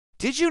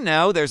Did you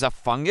know there's a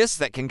fungus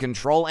that can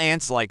control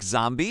ants like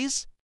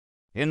zombies?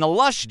 In the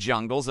lush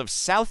jungles of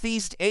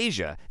Southeast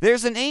Asia,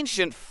 there's an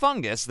ancient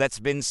fungus that's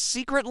been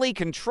secretly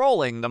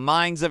controlling the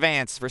minds of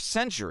ants for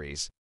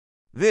centuries.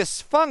 This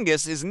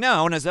fungus is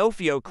known as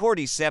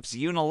Ophiocordyceps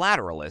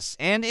unilateralis,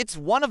 and it's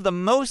one of the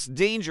most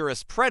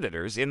dangerous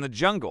predators in the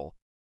jungle.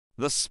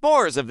 The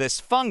spores of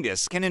this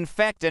fungus can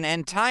infect an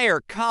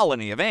entire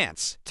colony of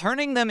ants,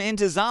 turning them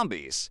into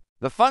zombies.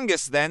 The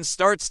fungus then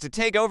starts to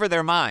take over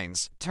their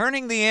minds,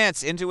 turning the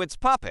ants into its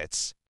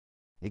puppets.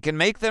 It can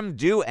make them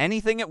do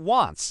anything it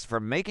wants,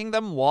 from making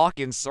them walk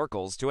in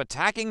circles to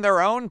attacking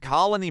their own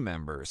colony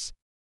members.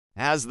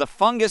 As the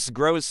fungus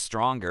grows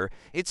stronger,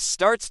 it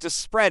starts to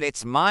spread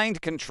its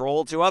mind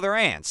control to other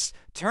ants,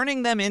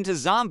 turning them into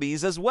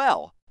zombies as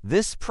well.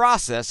 This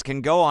process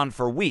can go on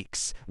for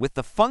weeks, with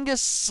the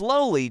fungus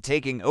slowly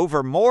taking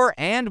over more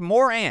and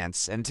more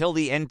ants until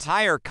the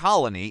entire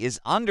colony is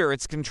under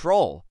its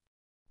control.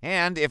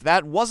 And if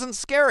that wasn't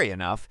scary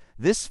enough,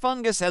 this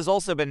fungus has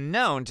also been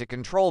known to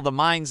control the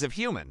minds of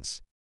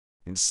humans.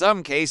 In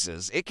some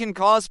cases, it can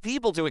cause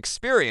people to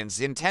experience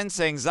intense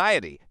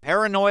anxiety,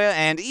 paranoia,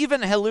 and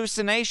even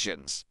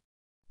hallucinations.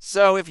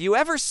 So if you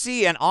ever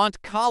see an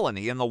ant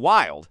colony in the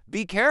wild,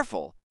 be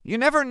careful. You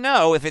never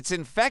know if it's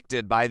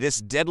infected by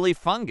this deadly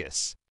fungus.